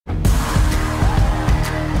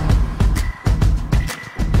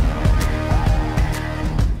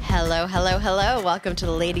Hello, hello, hello. Welcome to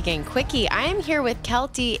the LadyGang Quickie. I am here with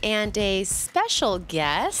Keltie and a special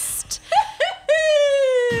guest,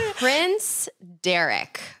 Prince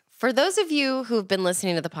Derek. For those of you who've been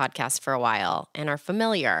listening to the podcast for a while and are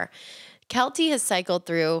familiar, Keltie has cycled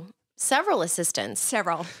through several assistants.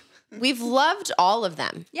 Several. We've loved all of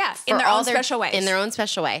them. Yeah, in their own special ways. In their own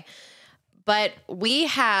special way. But we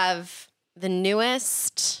have the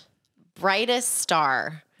newest, brightest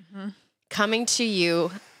star coming to you,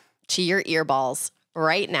 to your earballs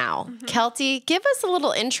right now. Keltie, give us a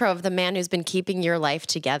little intro of the man who's been keeping your life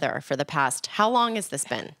together for the past, how long has this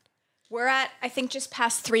been? We're at, I think, just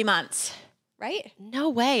past 3 months, right? No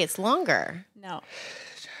way, it's longer. No.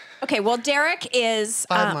 Okay, well, Derek is...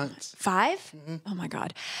 5 months. 5? Mm-hmm. Oh, my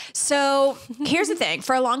God. So here's the thing.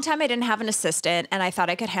 For a long time, I didn't have an assistant, and I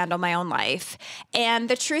thought I could handle my own life. And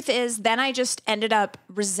the truth is, then I just ended up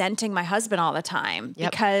resenting my husband all the time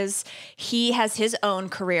because he has his own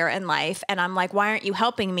career in life. And I'm like, why aren't you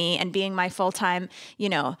helping me and being my full-time,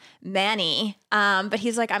 manny? But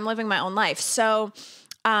he's like, I'm living my own life. So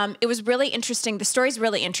it was really interesting. The story's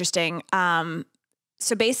really interesting.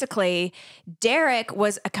 So basically, Derek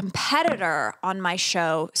was a competitor on my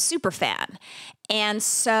show, Superfan. And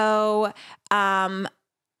so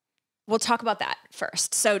we'll talk about that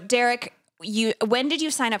first. So Derek, when did you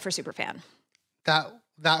sign up for Superfan?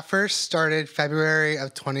 That first started February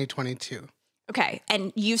of 2022. Okay.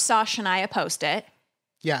 And you saw Shania post it.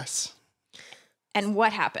 Yes. And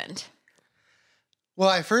what happened? Well,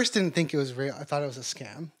 I first didn't think it was real. I thought it was a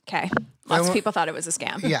scam. Okay. Lots of people thought it was a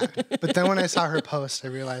scam. Yeah. But then when I saw her post, I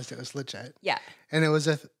realized it was legit. Yeah. And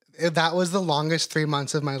that was the longest 3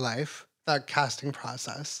 months of my life, that casting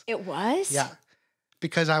process. It was? Yeah.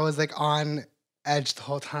 Because I was like on edge the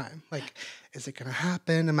whole time. Like, is it going to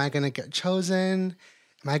happen? Am I going to get chosen?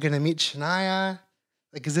 Am I going to meet Shania?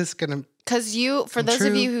 Like, is this going to... Because for those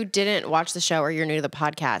of you who didn't watch the show or you're new to the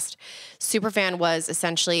podcast, Superfan was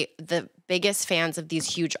essentially the biggest fans of these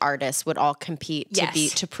huge artists would all compete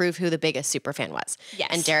to prove who the biggest superfan was. Yes.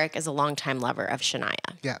 And Derek is a longtime lover of Shania.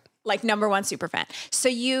 Yeah. Like #1 superfan. So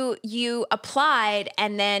you applied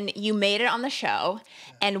and then you made it on the show,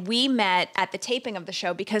 and we met at the taping of the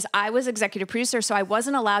show because I was executive producer, so I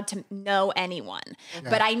wasn't allowed to know anyone.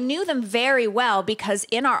 Yeah. But I knew them very well because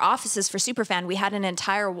in our offices for Superfan, we had an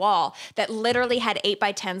entire wall that literally had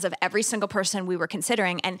 8x10s of every single person we were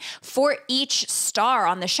considering. And for each star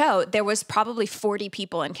on the show, there was probably 40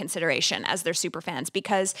 people in consideration as their superfans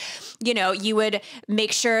because, you would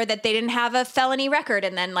make sure that they didn't have a felony record,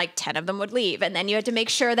 and then like 10 of them would leave. And then you had to make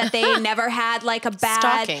sure that they never had like a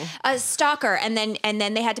bad stalker. And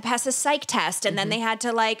then they had to pass a psych test. And then they had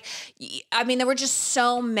to there were just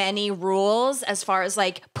so many rules as far as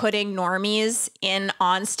like putting normies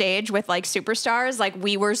on stage with like superstars. Like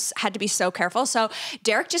had to be so careful. So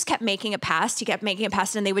Derek just kept making it past. He kept making it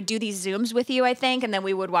past, and they would do these Zooms with you, I think. And then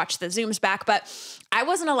we would watch the Zooms back, but I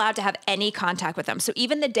wasn't allowed to have any contact with them. So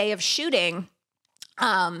even the day of shooting,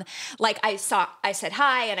 I said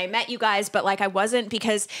hi and I met you guys, but like I wasn't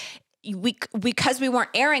because we weren't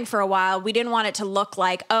airing for a while, we didn't want it to look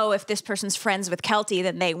like, oh, if this person's friends with Keltie,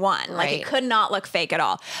 then they won. Like it could not look fake at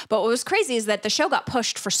all. But what was crazy is that the show got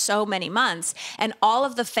pushed for so many months, and all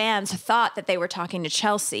of the fans thought that they were talking to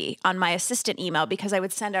Chelsea on my assistant email because I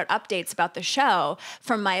would send out updates about the show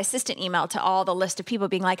from my assistant email to all the list of people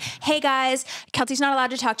being like, hey guys, Keltie's not allowed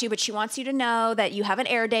to talk to you, but she wants you to know that you have an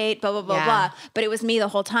air date, blah, blah, blah, blah. But it was me the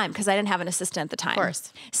whole time because I didn't have an assistant at the time. Of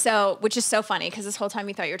course. So, which is so funny because this whole time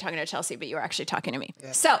you thought you were talking to Chelsea, but you were actually talking to me.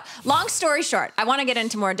 Yeah. So long story short, I want to get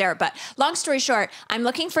into more Derek, but long story short, I'm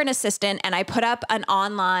looking for an assistant, and I put up an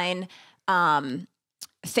online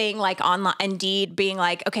thing like online Indeed being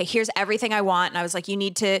like, okay, here's everything I want. And I was like,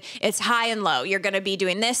 it's high and low. You're going to be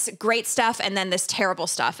doing this great stuff and then this terrible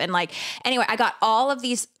stuff. And anyway, I got all of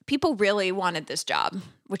these people really wanted this job,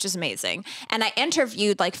 which is amazing. And I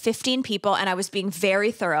interviewed like 15 people, and I was being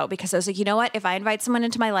very thorough because I was like, you know what? If I invite someone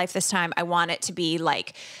into my life this time, I want it to be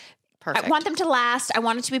like, perfect. I want them to last. I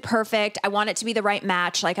want it to be perfect. I want it to be the right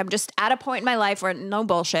match. Like I'm just at a point in my life where no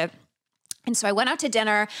bullshit. And so I went out to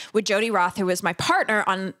dinner with Jody Roth, who was my partner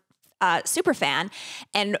on Superfan.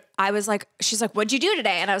 And I was like, she's like, what'd you do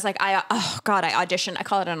today? And I was like, I auditioned. I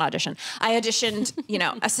call it an audition. I auditioned,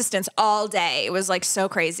 assistants all day. It was like so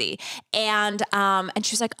crazy. And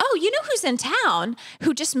she was like, oh, you know who's in town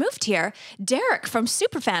who just moved here? Derek from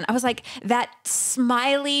Superfan. I was like, that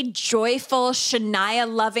smiley, joyful,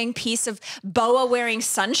 Shania loving piece of boa wearing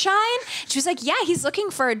sunshine. She was like, yeah, he's looking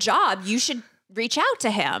for a job. You should reach out to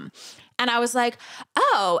him. And I was like,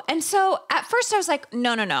 oh. And so at first I was like,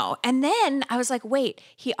 no. And then I was like, wait,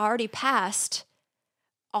 he already passed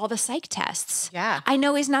all the psych tests. Yeah. I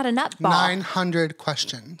know he's not a nutball. 900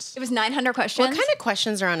 questions. It was 900 questions. What kind of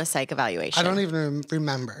questions are on a psych evaluation? I don't even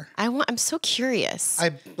remember. I'm so curious.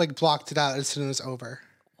 I like blocked it out as soon as it was over.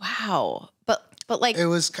 Wow. But like, It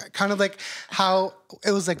was kind of like how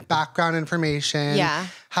it was like background information. Yeah.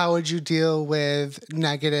 How would you deal with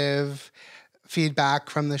negative feedback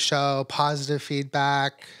from the show, positive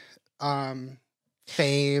feedback,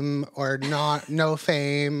 fame or no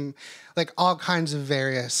fame, like all kinds of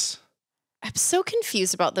various. I'm so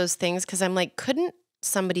confused about those things because I'm like, couldn't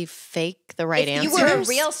somebody fake the right if answers? you were a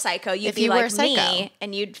real psycho, you'd If be you were like a psycho. me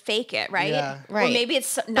and you'd fake it, right? Yeah. Right. Or maybe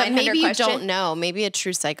it's 900 But maybe you question. don't know. Maybe a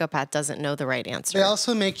true psychopath doesn't know the right answer. They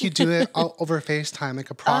also make you do it over FaceTime, like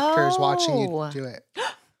a proctor is watching you Oh. do it.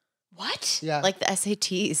 What? Yeah. Like the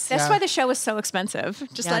SATs. That's Yeah. why the show was so expensive.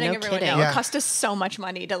 Just Yeah, letting no everyone kidding. know. Yeah. It cost us so much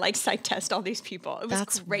money to like psych test all these people. It was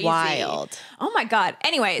That's crazy. wild. Oh my God.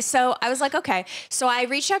 Anyway, so I was like, okay. So I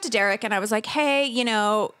reached out to Derek and I was like, hey,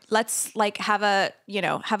 let's like have a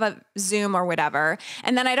Zoom or whatever.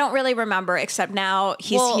 And then I don't really remember except now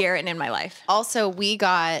he's Well, here and in my life. Also, we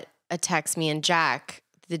got a text, me and Jack,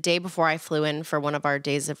 the day before I flew in for one of our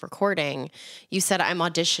days of recording. You said I'm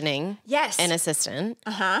auditioning Yes. an assistant.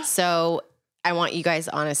 Uh-huh. So I want you guys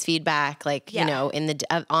honest feedback, like, Yeah.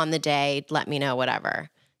 on the day, let me know, whatever.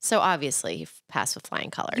 So obviously you passed with flying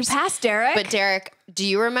colors. You passed, Derek. But Derek, do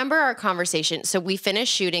you remember our conversation? So we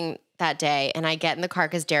finished shooting that day and I get in the car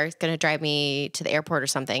because Derek's going to drive me to the airport or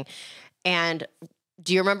something. And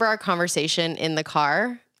do you remember our conversation in the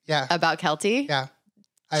car Yeah. about Keltie? Yeah.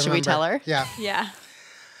 I Should we remember. tell her? Yeah. yeah.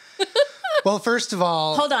 Well, first of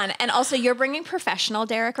all, Hold on. And also you're bringing professional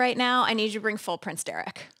Derek right now. I need you to bring full Prince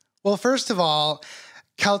Derek.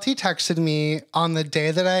 Keltie texted me on the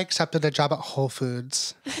day that I accepted a job at Whole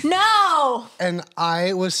Foods. No. And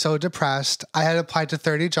I was so depressed. I had applied to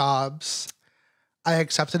 30 jobs. I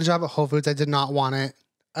accepted a job at Whole Foods. I did not want it.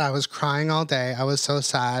 I was crying all day. I was so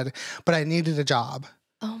sad, but I needed a job.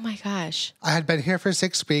 Oh my gosh. I had been here for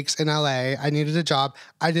 6 weeks in LA. I needed a job.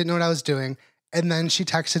 I didn't know what I was doing. And then she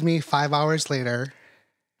texted me 5 hours later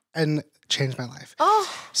and changed my life. Oh,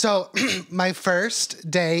 So my first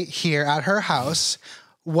day here at her house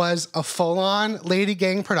was a full-on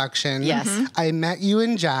LadyGang production. Yes. I met you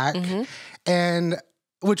and Jack, and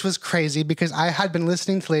which was crazy because I had been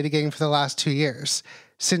listening to LadyGang for the last 2 years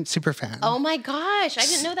since Superfan. oh my gosh. I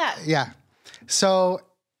didn't know that. Yeah. So,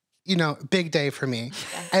 big day for me.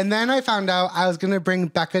 And then I found out I was going to bring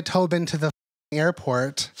beccatobin to the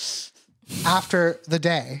airport after the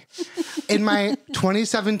day in my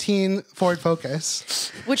 2017 Ford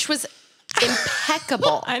Focus. Which was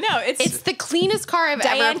impeccable. I know. It's the cleanest car I've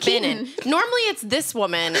Diane ever been in. Normally it's this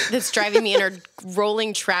woman that's driving me in her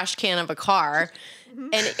rolling trash can of a car.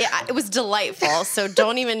 And it was delightful. So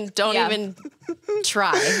don't even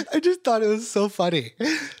try. I just thought it was so funny.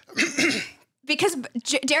 because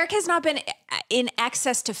Derek has not been in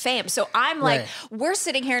access to fame. So I'm like, Right. we're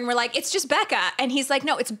sitting here and we're like, it's just Becca. And he's like,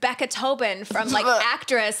 no, it's beccatobin from like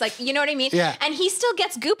actress. Like, you know what I mean? Yeah. And he still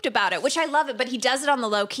gets gooped about it, which I love it, but he does it on the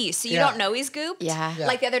low key. So you Yeah. don't know he's gooped. Yeah. Yeah.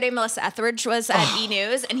 Like the other day, Melissa Etheridge was at E!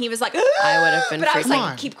 News and he was like, I would have been but I was freaking like,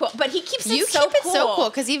 on. keep cool. But he keeps You it so keep it cool. so cool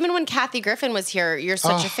because even when Kathy Griffin was here, you're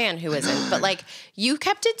such a fan. Who isn't? But like you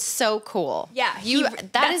kept it so cool. Yeah,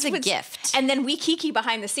 that is a what's- gift. And then we kiki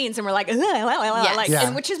behind the scenes, and we're like, like, Yeah.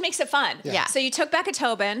 and which just makes it fun. Yeah. So you took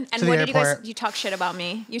beccatobin, and To what the did you guys? airport. You talk shit about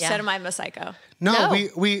me. You Yeah. said I'm a psycho. No, No.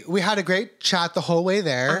 we had a great chat the whole way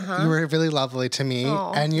there. You were really lovely to me,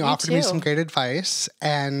 Aw, and you me offered me too. some great advice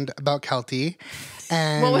and about Keltie.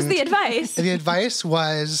 And What was the advice? The advice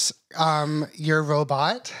was you're a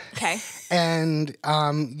robot. Okay. And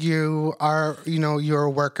you're a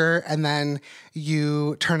worker, and then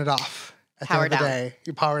you turn it off at Power the end of the down. day.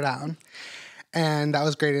 You power down, and that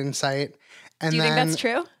was great insight. And Do you think then that's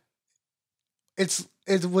true?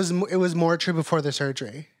 it was more true before the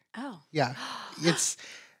surgery. Oh. Yeah, yes.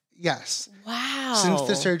 Wow. Since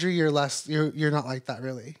the surgery, you're not like that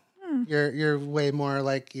really. Hmm. You're way more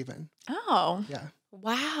like even. Oh. Yeah.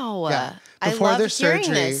 Wow. Yeah. I Before love the hearing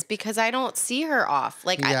surgery- this because I don't see her off.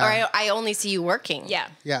 Like, Yeah. I only see you working. Yeah.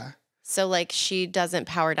 Yeah. So like she doesn't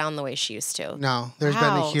power down the way she used to. No, there's been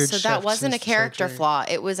a huge So shift that wasn't a since the character surgery. flaw.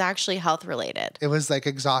 It was actually health related. It was like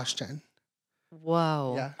exhaustion.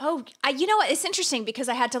 Whoa. Yeah. Oh, you know what? It's interesting because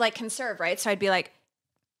I had to like conserve, right? So I'd be like,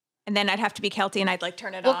 and then I'd have to be Keltie and I'd like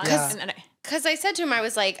turn it Well, on. 'cause- And then Because I said to him, I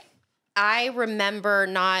was like, I remember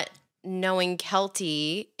not knowing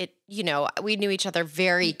Keltie. We knew each other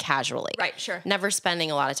very casually. right, sure. Never spending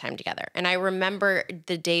a lot of time together. And I remember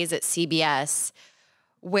the days at CBS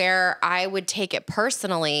where I would take it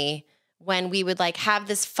personally when we would like have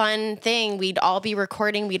this fun thing, we'd all be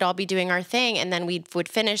recording, we'd all be doing our thing. And then we would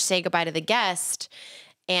finish, say goodbye to the guest.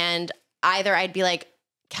 And either I'd be like,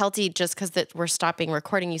 Keltie, just because we're stopping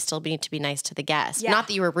recording, you still need to be nice to the guest. Yeah. Not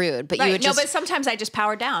that you were rude, but you would just. No, but sometimes I just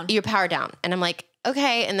power down. You power down. And I'm like,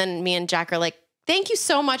 okay. And then me and Jack are like, thank you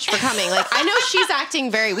so much for coming. Like, I know she's acting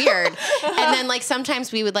very weird. And then like,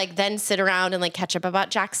 sometimes we would like then sit around and like catch up about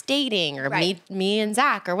Jack's dating or me and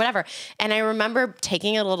Zach or whatever. And I remember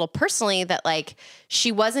taking it a little personally that like,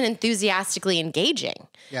 she wasn't enthusiastically engaging.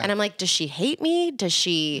 Yeah. And I'm like, does she hate me? Does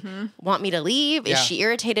she want me to leave? Is she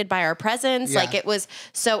irritated by our presence? Like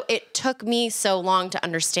so it took me so long to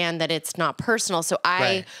understand that it's not personal. So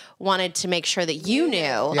I wanted to make sure that you knew.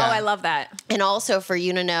 Oh, I love that. And also for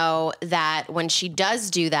you to know that when she does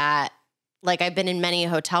do that, like I've been in many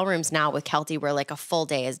hotel rooms now with Keltie where like a full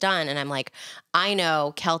day is done. And I'm like, I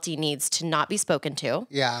know Keltie needs to not be spoken to.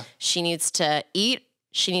 Yeah. She needs to eat.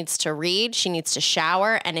 She needs to read. She needs to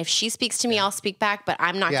shower. And if she speaks to me, I'll speak back, but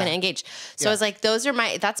I'm not going to engage. So I was like,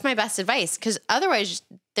 that's my best advice. Cause otherwise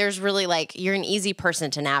there's really like, you're an easy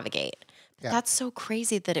person to navigate. But that's so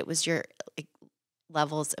crazy that it was your like,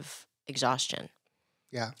 levels of exhaustion.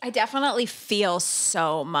 Yeah. I definitely feel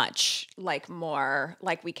so much like more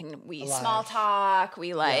like we small talk.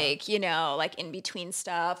 We like, you know, like in between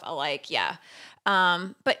stuff. I like,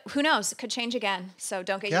 but who knows? It could change again. So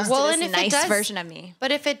don't get used to this nice version of me.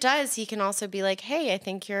 But if it does, he can also be like, hey, I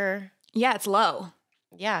think you're. Yeah, it's low.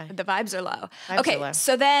 Yeah. The vibes are low. Okay.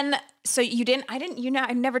 So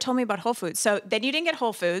I never told me about Whole Foods. So then you didn't get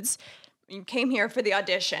Whole Foods. You came here for the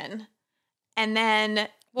audition. And then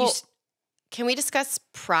can we discuss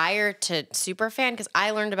prior to Superfan? Because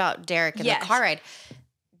I learned about Derek in the car ride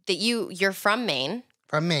that you're from Maine.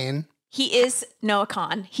 From Maine. He is Noah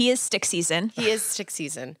Khan. He is stick season.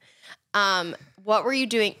 What were you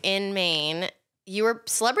doing in Maine? You were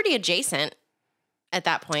celebrity adjacent at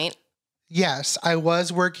that point. Yes, I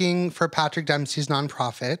was working for Patrick Dempsey's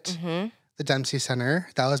nonprofit, the Dempsey Center.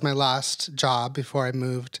 That was my last job before I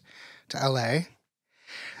moved to LA.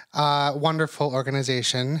 Wonderful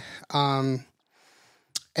organization. You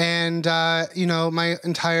know, my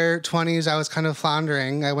entire 20s, I was kind of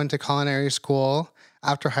floundering. I went to culinary school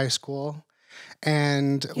after high school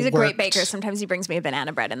and he's a great baker. Sometimes he brings me a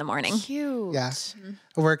banana bread in the morning. Cute. Yeah.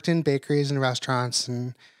 I worked in bakeries and restaurants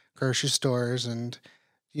and grocery stores and,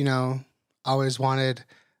 you know, always wanted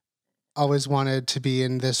to be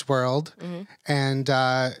in this world and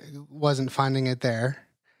wasn't finding it there,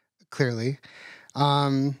 clearly.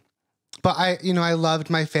 But I loved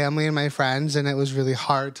my family and my friends, and it was really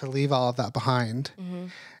hard to leave all of that behind.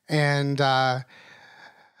 And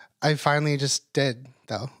I finally just did,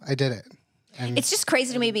 though. I did it. And it's just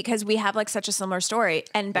crazy to me because we have like such a similar story,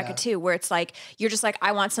 and Becca too, where it's like, you're just like,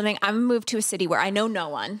 I want something. I'm moved to a city where I know no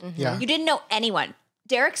one. Yeah. You didn't know anyone.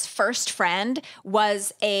 Derek's first friend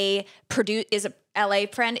was a producer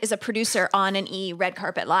on an Red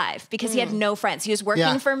Carpet Live because he had no friends. He was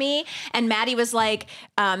working for me, and Maddie was like,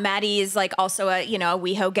 Maddie is like also a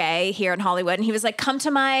WeHo gay here in Hollywood, and he was like, come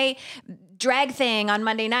to my drag thing on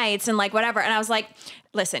Monday nights and like whatever. And I was like,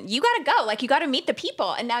 listen, you got to go. Like you got to meet the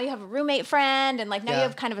people. And now you have a roommate friend, and like now you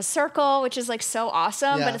have kind of a circle, which is like so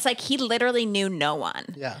awesome. But it's like he literally knew no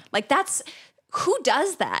one. Yeah, like who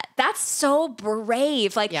does that? That's so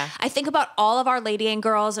brave. Like, I think about all of our LadyGang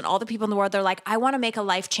girls and all the people in the world. They're like, I want to make a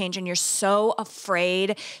life change. And you're so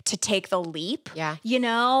afraid to take the leap, you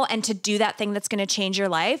know, and to do that thing that's going to change your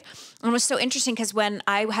life. And it was so interesting because when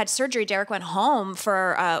I had surgery, Derek went home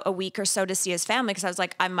for a week or so to see his family because I was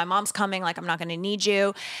like, my mom's coming. Like, I'm not going to need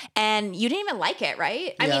you. And you didn't even like it,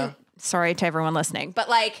 right? I mean, sorry to everyone listening, but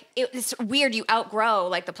like it's weird. You outgrow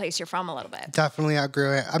like the place you're from a little bit. Definitely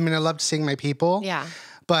outgrew it. I mean, I loved seeing my people. Yeah.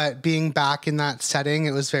 But being back in that setting,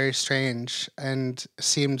 it was very strange and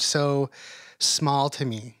seemed so small to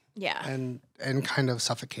me. Yeah. And kind of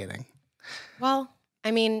suffocating. Well, I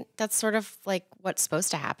mean, that's sort of like what's supposed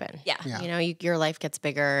to happen. Yeah. You know, your life gets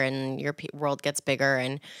bigger and your world gets bigger.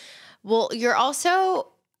 And well, you're also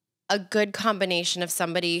a good combination of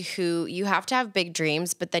somebody who you have to have big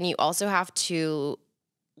dreams, but then you also have to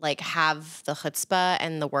like have the chutzpah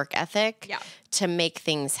and the work ethic to make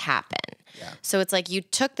things happen. Yeah. So it's like you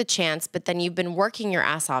took the chance, but then you've been working your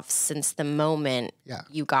ass off since the moment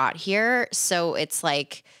you got here. So it's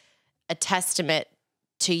like a testament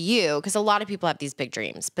to you, because a lot of people have these big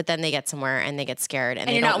dreams, but then they get somewhere and they get scared and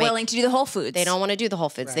you're not willing to do the Whole Foods. They don't want to do the Whole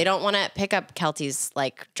Foods. Right. They don't want to pick up Keltie's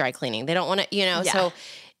like dry cleaning. They don't want to, so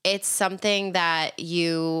it's something that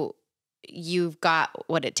you you've got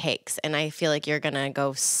what it takes. And I feel like you're going to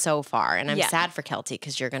go so far. And I'm sad for Keltie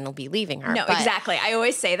because you're going to be leaving her. No, exactly. I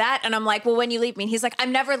always say that. And I'm like, well, when you leave me, and he's like,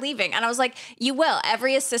 I'm never leaving. And I was like, you will.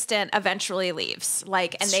 Every assistant eventually leaves.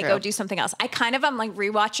 Like, and they go do something else. I kind of am like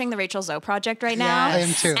rewatching the Rachel Zoe project right now. I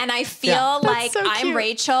am too. And I feel like so I'm cute.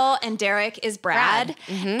 Rachel and Derek is Brad.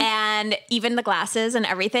 And even the glasses and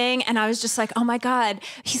everything. And I was just like, oh my God,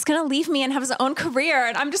 he's going to leave me and have his own career.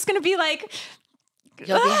 And I'm just going to be like,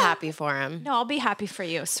 You'll be happy for him. no, I'll be happy for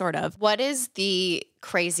you, sort of. What is the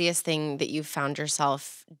craziest thing that you've found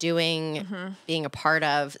yourself doing, being a part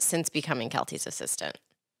of since becoming Keltie's assistant?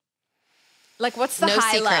 Like, what's the No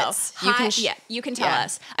high secrets. low? You can tell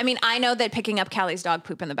us. I mean, I know that picking up Callie's dog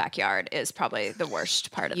poop in the backyard is probably the worst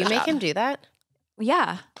part of the You make job. him do that?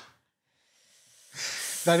 Yeah.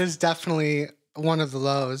 That is definitely one of the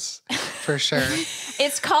lows, for sure.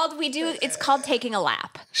 It's called taking a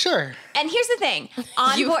lap. Sure. And here's the thing.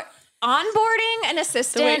 Onboarding an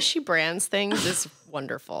assistant. The way she brands things is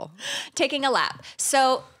wonderful. Taking a lap.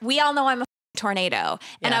 So we all know I'm a tornado.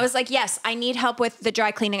 And I was like, yes, I need help with the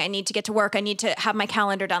dry cleaning. I need to get to work. I need to have my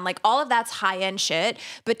calendar done. Like, all of that's high-end shit.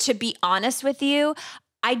 But to be honest with you,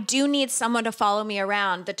 I do need someone to follow me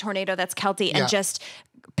around, the tornado that's Keltie, and just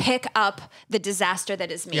pick up the disaster that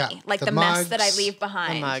is me. Yeah. Like the mugs, mess that I leave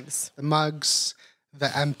behind. The mugs.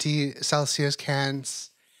 The empty Celsius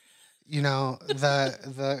cans, you know,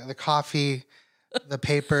 the coffee, the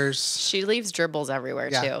papers. She leaves dribbles everywhere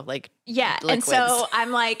too. Like And liquids. so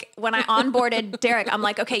I'm like, when I onboarded Derek, I'm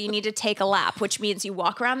like, okay, you need to take a lap, which means you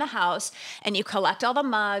walk around the house and you collect all the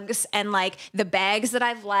mugs and like the bags that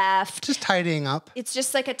I've left. Just tidying up. It's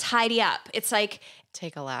just like a tidy up. It's like,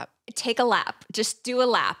 take a lap. take a lap, just do a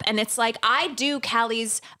lap. And it's like, I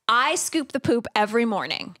scoop the poop every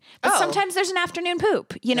morning, but sometimes there's an afternoon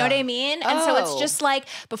poop, you know what I mean? And so it's just like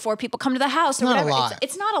before people come to the house or Not a whatever, lot.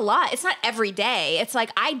 it's not a lot. It's not every day. It's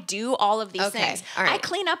like, I do all of these things. All right. I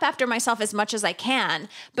clean up after myself as much as I can,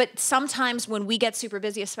 but sometimes when we get super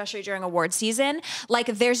busy, especially during award season, like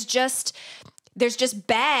there's just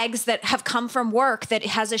bags that have come from work that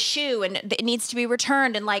has a shoe and it needs to be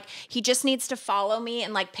returned. And like, he just needs to follow me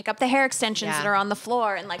and like pick up the hair extensions that are on the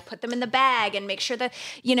floor and like put them in the bag and make sure that,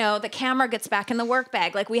 you know, the camera gets back in the work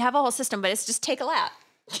bag. Like we have a whole system, but it's just take a lap.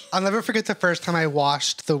 I'll never forget the first time I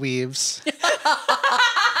washed the weaves.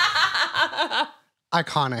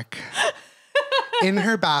 Iconic. In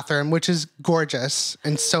her bathroom, which is gorgeous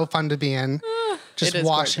and so fun to be in. Just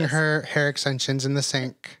washing her hair extensions in the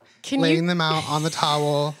sink. Laying them out on the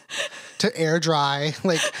towel to air dry.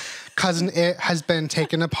 Like Cousin It has been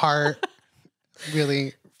taken apart.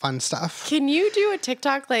 Really fun stuff. Can you do a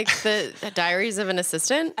TikTok like the Diaries of an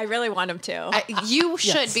Assistant? I really want him to. You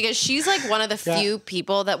should, because she's like one of the few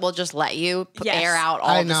people that will just let you air out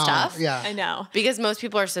all the stuff. Yeah. I know. Because most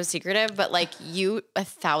people are so secretive, but like you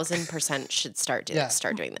 1,000% should start doing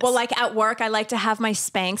this. Well, like at work, I like to have my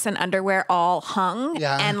Spanx and underwear all hung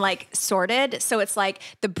and like sorted. So it's like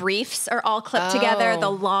the briefs are all clipped together. The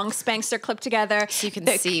long Spanx are clipped together. So you can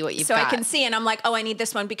see what you've So got. I can see, and I'm like, oh, I need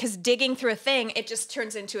this one, because digging through a thing, it just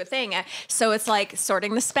turns into a thing. So it's like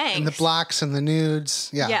sorting the Spanx. And the blacks and the nudes.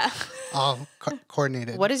 Yeah. All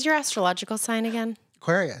coordinated. What is your astrological sign again?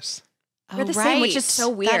 Aquarius. We're the same, which is so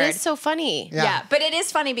weird. That is so funny. Yeah. But it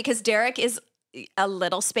is funny because Derek is a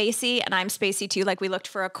little spacey and I'm spacey too. Like we looked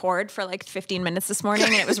for a cord for like 15 minutes this morning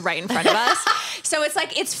and it was right in front of us. So it's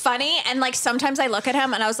like, it's funny. And like, sometimes I look at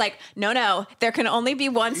him and I was like, no, there can only be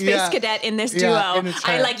one space cadet in this duo. and it's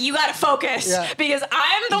her. I like, you got to focus because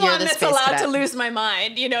I'm the You're one the that's space allowed cadet. to lose my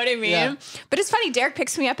mind. You know what I mean? Yeah. But it's funny. Derek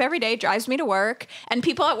picks me up every day, drives me to work, and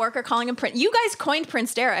people at work are calling him Prince. You guys coined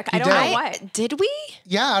Prince Derek. I don't did. know what. Did we?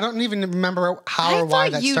 Yeah, I don't even remember how I or why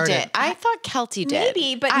thought that you started. did. I thought Keltie did.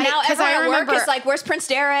 Maybe, but now 'cause everyone I at work remember- is like, where's Prince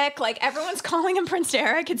Derek? Like everyone's calling him Prince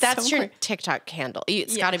Derek. It's That's so your weird. TikTok handle.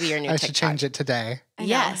 It's got to be your new I TikTok. should change it today.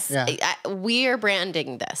 Yes. Yeah. We are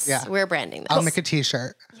branding this. Yeah. We're branding this. I'll make a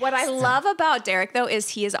t-shirt. What I love about Derek though is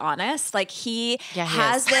he is honest. Like he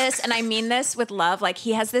has this, and I mean this with love. Like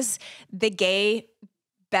he has this, the gay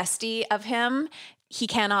bestie of him. He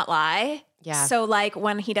cannot lie. Yeah. So like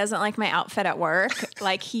when he doesn't like my outfit at work,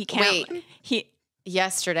 like he can't.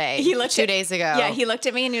 Yesterday, He looked 2 days ago. Yeah, he looked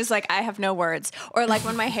at me and he was like, I have no words. Or like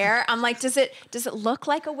when my hair, I'm like, does it look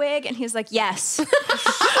like a wig? And he's like, yes.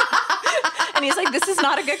 And he's like, this is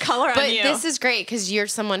not a good color on But you. this is great because you're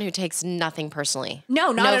someone who takes nothing personally.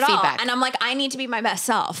 No, not at feedback. all. And I'm like, I need to be my best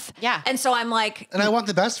self. Yeah. And so I'm like, And I want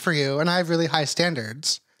the best for you, and I have really high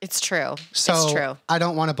standards. It's true. So it's true. I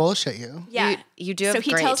don't want to bullshit you. Yeah. You do have So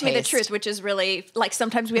he great tells me the taste. truth, which is really like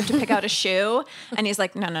sometimes we have to pick out a shoe and he's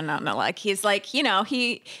like, no. Like he's like, you know,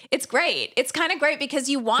 it's great. It's kind of great because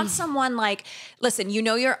you want someone like, listen, you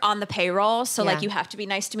know, you're on the payroll. So like you have to be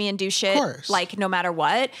nice to me and do shit like no matter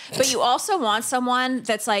what. But you also want someone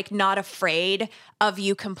that's like not afraid of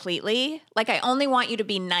you completely. Like I only want you to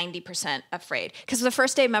be 90% afraid. Because the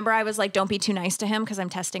first day, remember, I was like, don't be too nice to him because I'm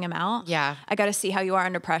testing him out. Yeah. I got to see how you are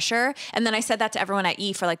under pressure. And then I said that to everyone at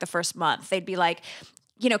E for like the first month. They'd be like,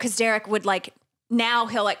 you know, because Derek would like, now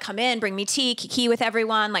he'll like come in, bring me tea, kiki with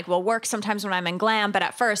everyone. Like we'll work sometimes when I'm in glam. But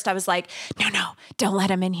at first I was like, no, don't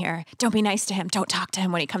let him in here. Don't be nice to him. Don't talk to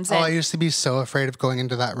him when he comes in. I used to be so afraid of going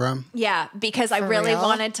into that room. Yeah, because I really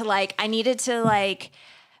wanted to like, I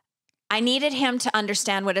needed him to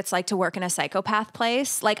understand what it's like to work in a psychopath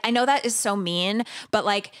place. Like, I know that is so mean, but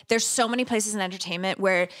like, there's so many places in entertainment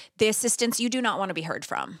where the assistants, you do not want to be heard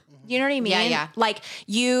from. You know what I mean? Yeah. Like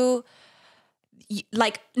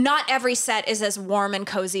like not every set is as warm and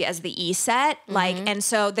cozy as the E set. Like, and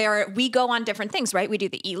so we go on different things, right? We do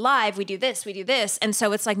the E live, we do this. And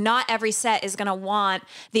so it's like, not every set is going to want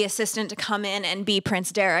the assistant to come in and be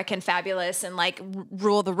Prince Derek and fabulous and like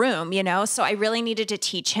rule the room, you know? So I really needed to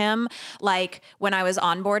teach him, like when I was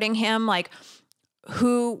onboarding him, like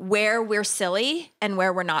where we're silly and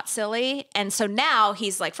where we're not silly. And so now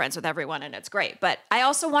he's like friends with everyone and it's great. But I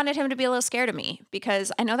also wanted him to be a little scared of me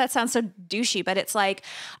because I know that sounds so douchey, but it's like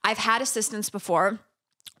I've had assistants before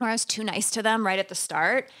where I was too nice to them right at the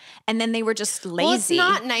start and then they were just lazy.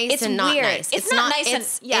 Well, it's not nice it's and weird. not nice. It's not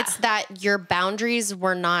nice and it's that your boundaries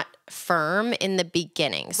were not firm in the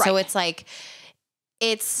beginning. So it's like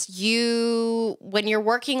it's you when you're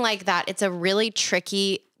working like that, it's a really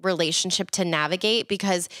tricky relationship to navigate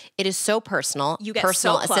because it is so personal. You get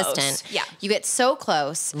personal so close. assistant. Yeah. You get so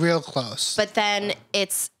close. Real close. But then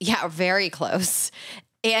it's very close.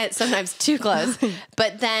 And sometimes too close.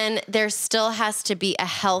 But then there still has to be a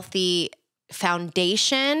healthy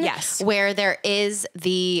foundation where there is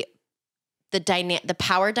the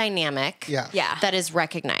power dynamic that is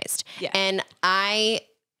recognized. Yeah. And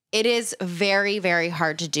it is very, very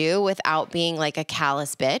hard to do without being like a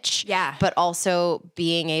callous bitch. Yeah. But also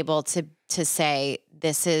being able to say,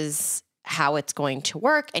 this is how it's going to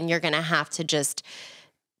work. And you're going to have to just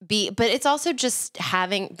but it's also just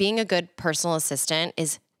being a good personal assistant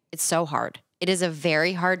it's so hard. It is a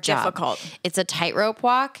very hard job. Difficult. It's a tightrope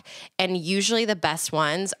walk. And usually the best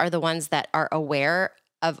ones are the ones that are aware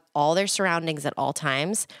of all their surroundings at all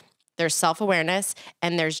times. There's self-awareness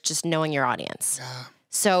and there's just knowing your audience. Yeah.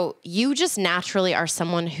 So you just naturally are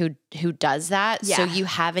someone who does that. Yeah. So you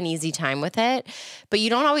have an easy time with it, but you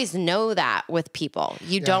don't always know that with people.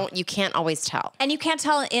 You can't always tell. And you can't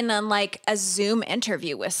tell in like a Zoom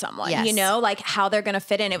interview with someone, you know, like how they're going to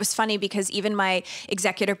fit in. It was funny because even my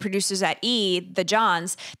executive producers at E, the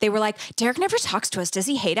Johns, they were like, Derek never talks to us. Does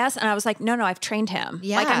he hate us? And I was like, no, I've trained him.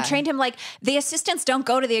 Yeah. Like I've trained him. Like the assistants don't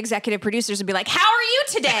go to the executive producers and be like, how are you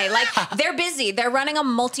today? Like they're busy. They're running a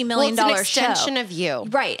multi-million-dollar show. It's an extension of you.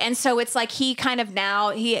 Right. And so it's like he kind of now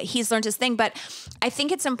he's learned his thing, but I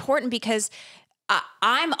think it's important because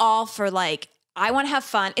I'm all for like, I want to have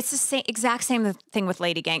fun. It's the exact same thing with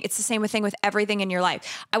LadyGang. It's the same thing with everything in your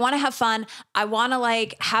life. I want to have fun. I want to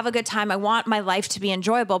like have a good time. I want my life to be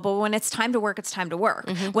enjoyable, but when it's time to work, it's time to work.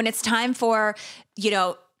 When it's time for, you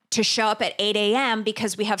know, to show up at 8 a.m.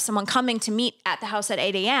 because we have someone coming to meet at the house at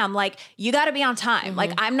 8 a.m. Like, you got to be on time.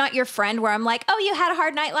 Like, I'm not your friend where I'm like, oh, you had a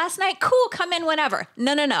hard night last night? Cool, come in whenever.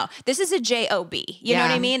 No. This is a job. You know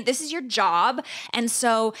what I mean? This is your job. And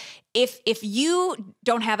so if you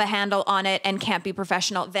don't have a handle on it and can't be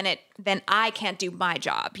professional, then I can't do my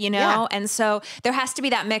job, you know? Yeah. And so there has to be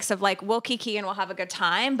that mix of like, we'll kiki and we'll have a good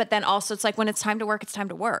time, but then also it's like when it's time to work, it's time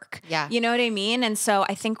to work. Yeah. You know what I mean? And so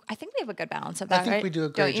I think we have a good balance of that, I think right? we do a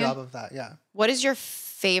great job of that, yeah. What is your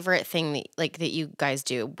favorite thing that you guys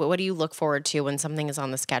do? What do you look forward to when something is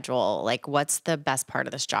on the schedule? Like, what's the best part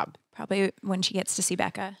of this job? Probably when she gets to see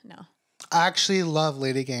Becca. No. I actually love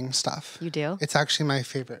LadyGang stuff. You do? It's actually my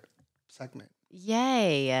favorite segment.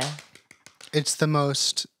 Yay. It's the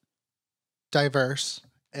most diverse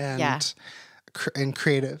and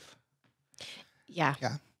creative. Yeah.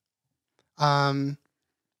 Yeah. And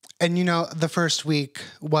you know, the first week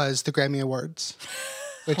was the Grammy Awards,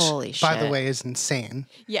 which by the way is insane.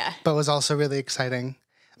 Yeah. But was also really exciting.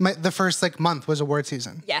 The first like month was award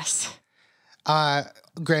season. Yes.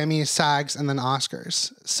 Grammys, SAGs, and then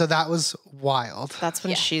Oscars. So that was wild. That's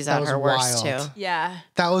when she's at her worst too. Yeah.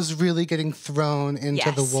 That was really getting thrown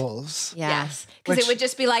into the wolves. Yeah. Yes. Because it would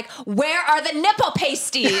just be like, where are the nipple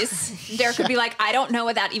pasties? Derek would be like, I don't know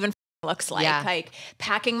what that even looks like, Yeah. like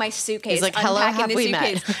packing my suitcase, He's like, hello, unpacking have the we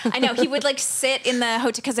suitcase. met? I know he would like sit in the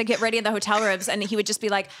hotel because I get ready in the hotel rooms and he would just be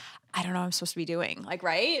like, I don't know what I'm supposed to be doing. Like,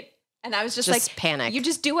 right. And I was just like, panic. You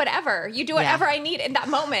just do whatever. You do whatever I need in that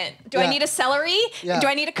moment. Do I Yeah. need a celery? Yeah. Do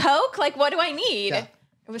I need a Coke? Like, what do I need? Yeah.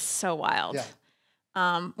 It was so wild.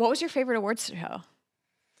 Yeah. What was your favorite awards show?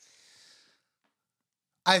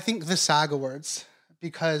 I think the SAG Awards,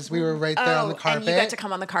 because we were right there on the carpet. And you got to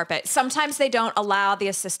come on the carpet. Sometimes they don't allow the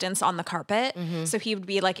assistants on the carpet. So he would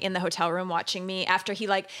be like in the hotel room watching me after he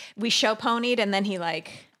like, we show ponied and then he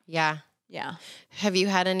like, Yeah. yeah. Have you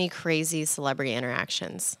had any crazy celebrity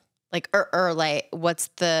interactions? Like, or like, what's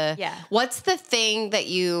the thing that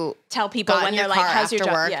you Tell people got when in they're your like, car how's your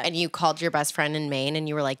after job? work Yeah. and you called your best friend in Maine and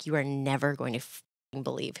you were like, you are never going to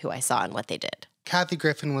believe who I saw and what they did. Kathy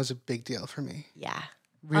Griffin was a big deal for me. Yeah.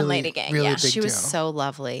 Really, LadyGang, really yeah. big She was deal. so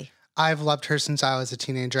lovely. I've loved her since I was a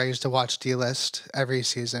teenager. I used to watch D-List every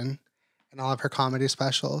season and all of her comedy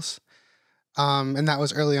specials. And that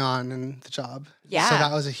was early on in the job. Yeah. So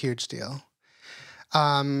that was a huge deal.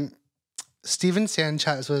 Steven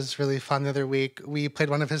Sanchez was really fun the other week. We played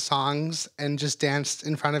one of his songs and just danced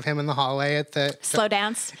in front of him in the hallway at the Slow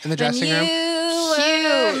dance. in the dressing room.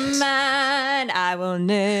 Cute. Mine, I will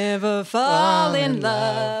never fall in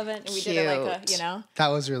love. And we did it like a, you know. That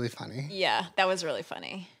was really funny. Yeah, that was really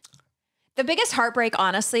funny. The biggest heartbreak,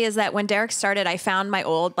 honestly, is that when Derek started, I found my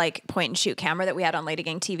old like point and shoot camera that we had on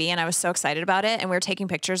LadyGang TV, and I was so excited about it. And we were taking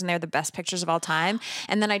pictures, and they were the best pictures of all time.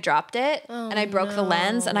 And then I dropped it, and I broke the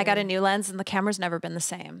lens, and I got a new lens, and the camera's never been the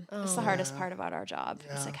same. It's the hardest part about our job.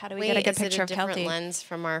 Yeah. It's like, how do we get a good picture of different Keltie? lens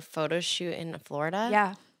from our photo shoot in Florida?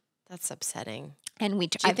 Yeah, That's upsetting. and we.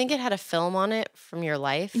 Do you think it had a film on it from your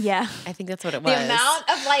life? Yeah. I think that's what it was. The amount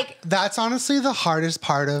of like That's honestly the hardest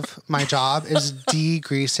part of my job is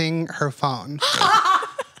degreasing her phone.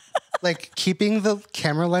 Like keeping the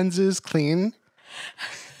camera lenses clean.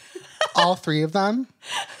 All three of them.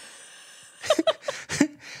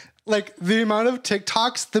 Like the amount of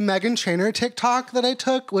TikToks, the Meghan Trainor TikTok that I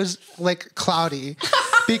took was like cloudy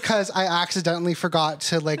because I accidentally forgot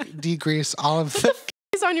to like degrease all of the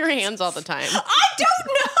It's on your hands all the time. I don't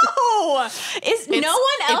know. No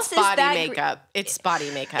one else It's body that makeup. It's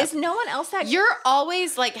body makeup. Is no one else that You're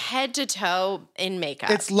always like head to toe in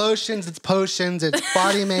makeup. It's lotions, it's potions, it's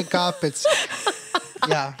body makeup, it's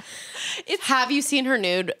yeah. Have you seen her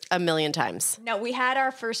nude a million times? No, we had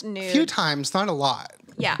our first A nude. few times, not a lot.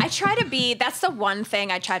 Yeah, I try to be, that's the one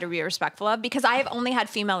thing I try to be respectful of because I have only had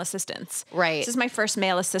female assistants. Right. This is my first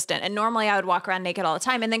male assistant. And normally I would walk around naked all the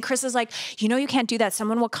time. And then Chris is like, you know, you can't do that.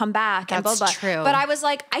 Someone will come back and blah, That's blah. true. But I was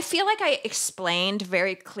like, I feel like I explained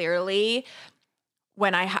very clearly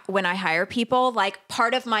when I hire people, like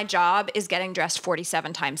part of my job is getting dressed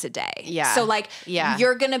 47 times a day. Yeah. So like, Yeah.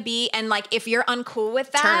 you're going to be, and like, if you're uncool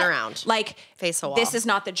with that, Turn around. like Face a wall. this is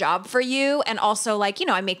not the job for you. And also like, you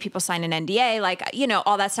know, I make people sign an NDA, like, you know,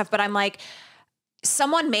 all that stuff. But I'm like,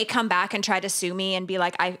 someone may come back and try to sue me and be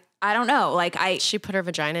like, I don't know. Like She put her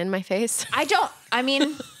vagina in my face. I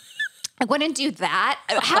mean, I wouldn't do that.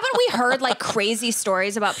 Haven't we heard like crazy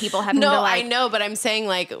stories about people having to like, I know, but I'm saying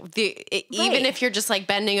like even if you're just like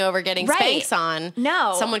bending over getting Right. Spanx on,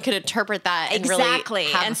 No. someone could interpret that and exactly.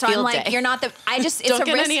 really have And a so I'm field like, day. you're not the, I just, it's Don't a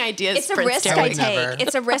get risk. any ideas, It's a Prince risk Derek. I I would take. never.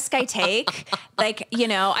 It's a risk I take. Like, you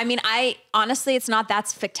know, I mean, honestly, it's not that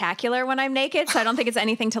spectacular when I'm naked. So I don't think it's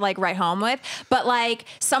anything to like write home with. But like,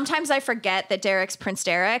 sometimes I forget that Derek's Prince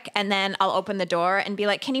Derek and then I'll open the door and be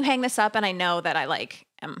like, can you hang this up? And I know that I like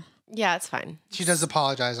am. Yeah, it's fine. She does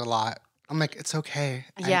apologize a lot. I'm like, it's okay.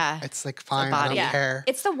 Yeah. It's like fine. I body. don't Yeah. care.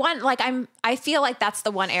 It's the one, like I feel like that's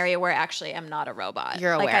the one area where actually I'm not a robot.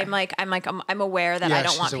 You're like aware. I'm aware that Yeah, I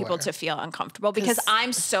don't want she's people aware. to feel uncomfortable because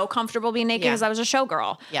I'm so comfortable being naked Yeah. because I was a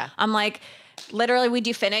showgirl. Yeah. I'm like, literally we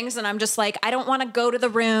do fittings and I'm just like, I don't want to go to the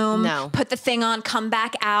room, No. put the thing on, come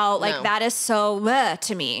back out. Like No. that is so bleh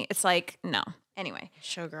to me. It's like, no. Anyway,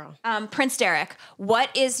 Showgirl. Prince Derek, what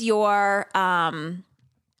is your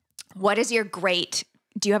great,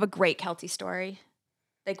 do you have a great Keltie story?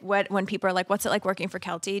 Like when people are like, what's it like working for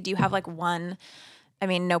Keltie? Do you have like one, I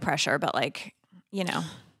mean, no pressure, but like, you know.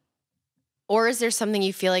 Or is there something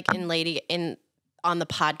you feel like on the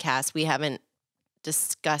podcast we haven't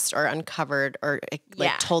discussed or uncovered or like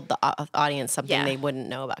Yeah. told the audience something Yeah. they wouldn't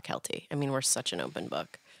know about Keltie? I mean, we're such an open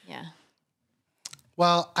book. Yeah.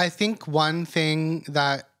 Well, I think one thing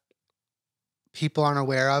that people aren't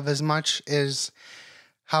aware of as much is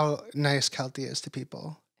how nice Keltie is to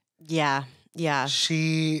people. Yeah. Yeah.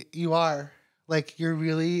 You are like, you're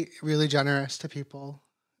really, really generous to people,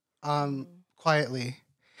 quietly.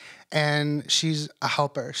 And she's a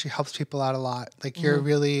helper. She helps people out a lot. Like you're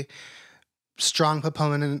really strong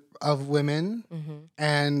proponent of women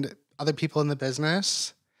and other people in the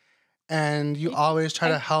business. And you always try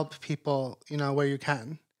to help people, you know, where you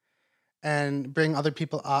can and bring other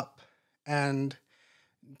people up. And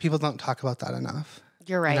people don't talk about that enough.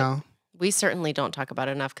 You're right. You know? We certainly don't talk about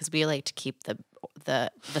it enough because we like to keep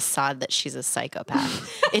the facade that she's a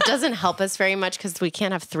psychopath. It doesn't help us very much because we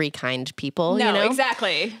can't have 3 kind people. No, you know?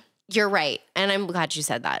 exactly. You're right. And I'm glad you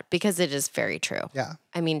said that because it is very true. Yeah.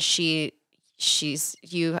 I mean, you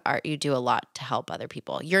do a lot to help other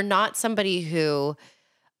people. You're not somebody who,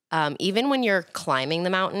 even when you're climbing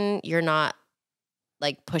the mountain, you're not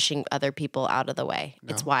like pushing other people out of the way.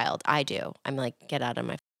 No. It's wild. I do. I'm like, get out of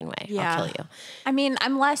my way. Yeah. I'll kill you. I mean,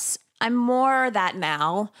 I'm more that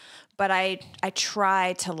now, but I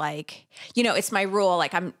try to like, you know, it's my rule.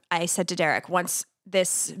 Like I said to Derek, once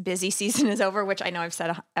this busy season is over, which I know I've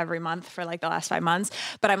said every month for like the last 5 months,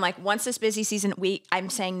 but I'm like, once this busy season, I'm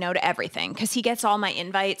saying no to everything because he gets all my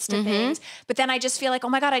invites to things, but then I just feel like, oh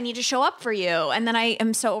my God, I need to show up for you. And then I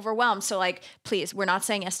am so overwhelmed. So like, please, we're not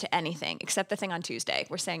saying yes to anything except the thing on Tuesday.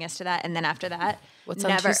 We're saying yes to that. And then after that, what's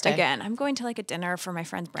never on Tuesday? Again. I'm going to like a dinner for my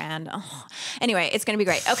friend's brand. Oh. Anyway, it's going to be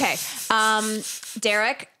great. Okay.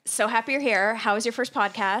 Derek, so happy you're here. How was your first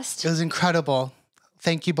podcast? It was incredible.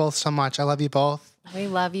 Thank you both so much. I love you both. We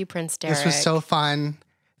love you, Prince Derek. This was so fun.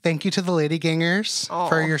 Thank you to the LadyGangers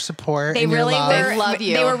for your support and your love. They love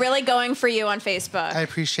you. They were really going for you on Facebook. I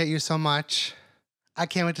appreciate you so much. I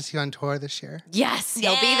can't wait to see you on tour this year. Yes,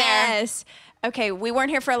 you'll be there. Okay, we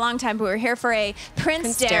weren't here for a long time, but we were here for a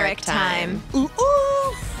Prince Derek time. Ooh, ooh.